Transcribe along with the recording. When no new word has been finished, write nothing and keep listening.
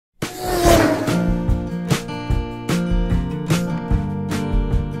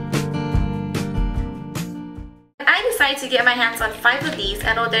try to get my hands on 5 of these.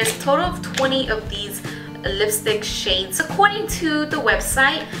 I know there's a total of 20 of these lipstick shades. According to the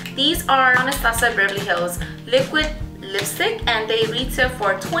website, these are Anastasia Beverly Hills liquid lipstick and they retail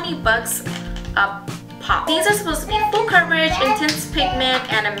for 20 bucks a pop. These are supposed to be full coverage, intense pigment,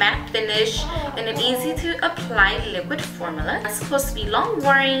 and a matte finish in an easy to apply liquid formula. It's supposed to be long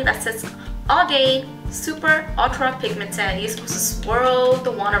wearing, that sits all day, super ultra pigmented. You're supposed to swirl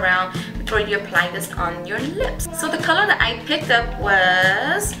the wand around before you apply this on your lips. So the color that I picked up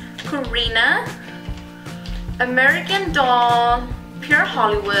was Karina, American Doll, Pure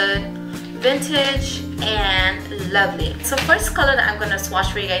Hollywood, Vintage, and Lovely. So first color that I'm gonna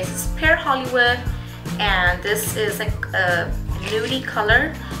swatch for you guys is Pure Hollywood, and this is like a nudie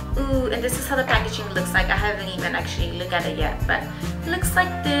color. Ooh, and this is how the packaging looks like. I haven't even actually looked at it yet, but it looks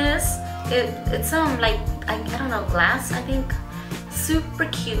like this. It's like I don't know, glass, I think. Super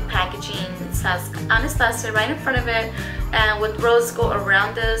cute packaging. It says Anastasia right in front of it, and with rose gold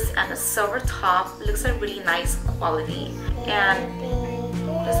around this and a silver top. It looks like really nice quality, and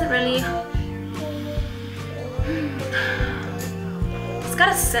doesn't really. It's got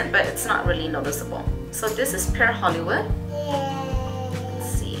a scent, but it's not really noticeable. So this is Pure Hollywood. Let's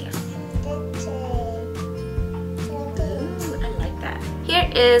see. Ooh, I like that. Here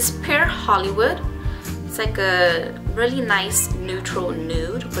is Pure Hollywood. It's like a really nice neutral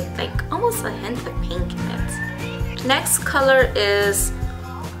nude with like almost a hint of pink in it. Next color is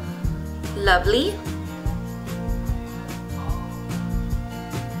Lovely.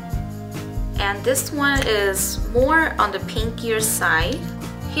 And this one is more on the pinkier side.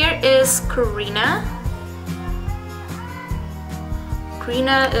 Here is Karina.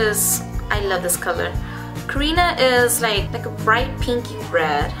 Karina is, I love this color. Karina is like a bright pinky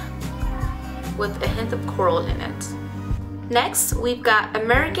red with a hint of coral in it. Next, we've got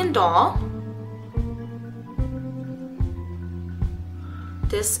American Doll.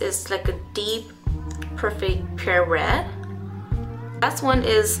 This is like a deep, perfect pure red. Last one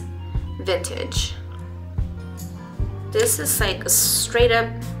is Vintage. This is like a straight up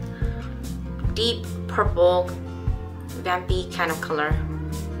deep purple vampy kind of color.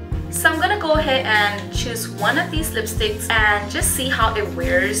 So I'm gonna go ahead and choose one of these lipsticks and just see how it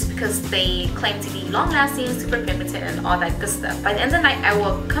wears, because they claim to be long lasting, super pigmented, and all that good stuff. By the end of the night, I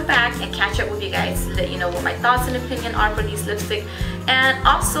will come back and catch up with you guys, let you know what my thoughts and opinion are for these lipsticks, and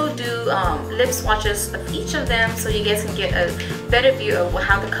also do lip swatches of each of them so you guys can get a better view of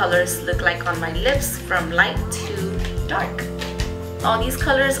how the colors look like on my lips from light to dark. All these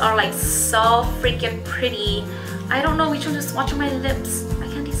colors are like so freaking pretty. I don't know which one to swatch on my lips.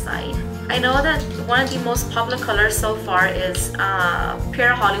 I know that one of the most popular colors so far is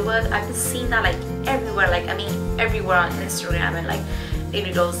Pure Hollywood. I've been seeing that like everywhere, like I mean everywhere on Instagram and like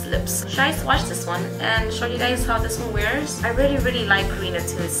maybe those lips. Should I swatch this one and show you guys how this one wears? I really like Karina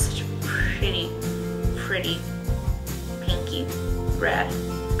too. It's such a pretty pinky red.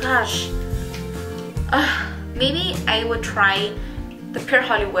 Gosh, maybe I would try the Pure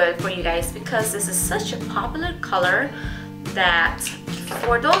Hollywood for you guys, because this is such a popular color that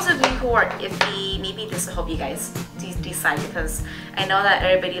for those of you who are iffy, maybe this will help you guys decide, because I know that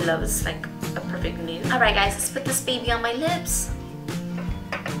everybody loves like a perfect nude. Alright guys, let's put this baby on my lips.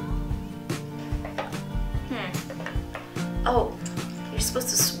 Oh, you're supposed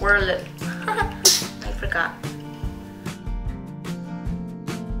to swirl it. I forgot.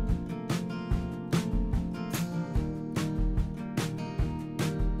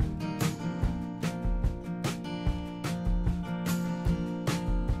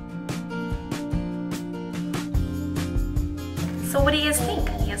 So what do you guys think?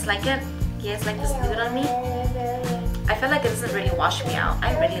 You guys like it? You guys like this nude on me? I feel like it doesn't really wash me out.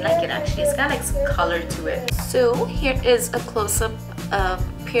 I really like it actually. It's got like some color to it. So here is a close-up of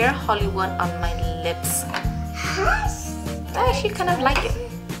Pure Hollywood on my lips. I actually kind of like it.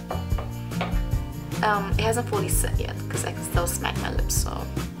 It hasn't fully set yet because I can still smack my lips,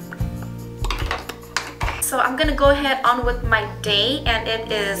 so I'm gonna go ahead on with my day, and it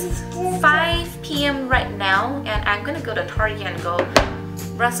is 5 p.m. right now, and I'm gonna go to Target and go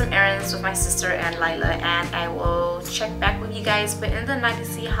run some errands with my sister and Lila, and I will check back with you guys by the end of the night to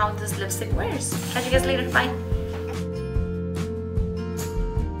see how this lipstick wears. Catch you guys later. Bye.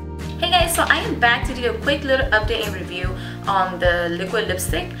 Hey guys, so I am back to do a quick little update and review on the liquid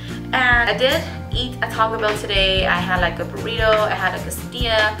lipstick, and I did eat a Taco Bell today. I had like a burrito, I had a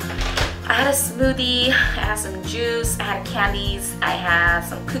quesadilla, I had a smoothie, I had some juice, I had candies, I had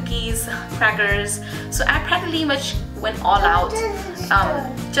some cookies, crackers. So I practically much went all out,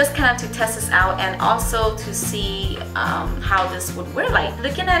 just kind of to test this out and also to see how this would wear like.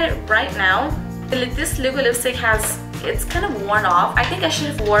 Looking at it right now, this liquid lipstick has it's kind of worn off. I think I should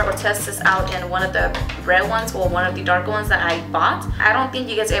have wore or tested this out in one of the red ones or one of the darker ones that I bought. I don't think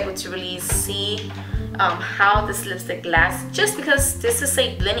you guys are able to really see how this lipstick lasts, just because this is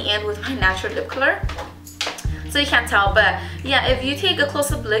like blending in with my natural lip color, so you can't tell. But yeah, if you take a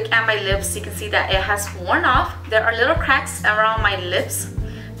close-up look at my lips, you can see that it has worn off. There are little cracks around my lips,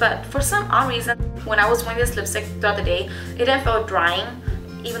 but for some odd reason, when I was wearing this lipstick throughout the day, it didn't feel drying.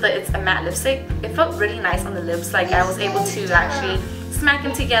 Even though it's a matte lipstick, it felt really nice on the lips. Like I was able to actually smack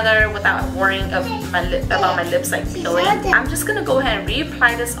them together without worrying about my lips like peeling. I'm just gonna go ahead and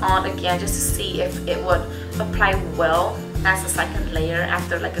reapply this on again just to see if it would apply well as a second layer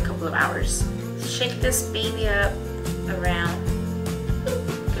after like a couple of hours. Shake this baby up around.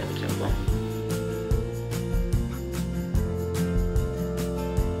 Gotta be careful.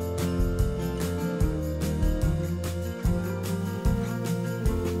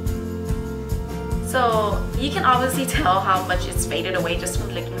 So you can obviously tell how much it's faded away just from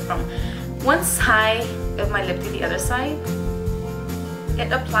looking from one side of my lip to the other side. It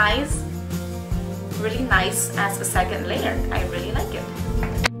applies really nice as a second layer. I really like it.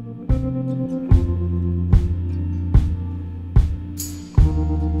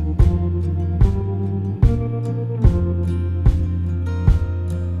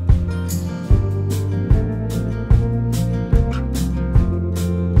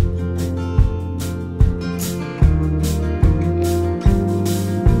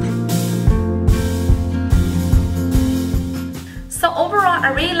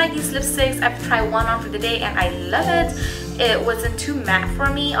 I really like these lipsticks. I've tried one on for the day and I love it. It wasn't too matte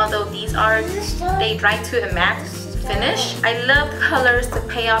for me, although these are, they dry to a matte finish. I love the colors, the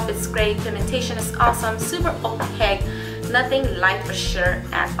payoff is great, pigmentation is awesome, super opaque, nothing light for sure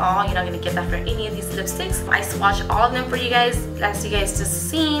at all. You're not going to get that for any of these lipsticks. I swatched all of them for you guys, as you guys just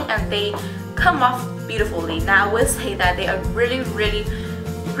seen, and they come off beautifully. Now I will say that they are really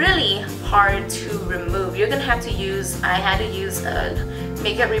hard to remove. You're gonna have to use, I had to use a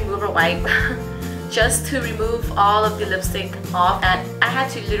makeup remover wipe just to remove all of the lipstick off, and I had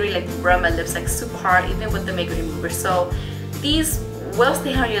to literally like rub my lips like super hard even with the makeup remover. So these will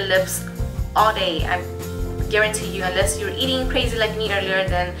stay on your lips all day, I guarantee you, unless you're eating crazy like me earlier,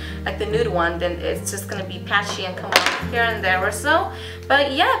 then like the nude one, then it's just gonna be patchy and come off here and there or so.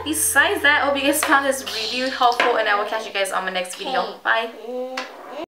 But yeah, besides that, I hope you guys found this review helpful, and I will catch you guys on my next video. Bye.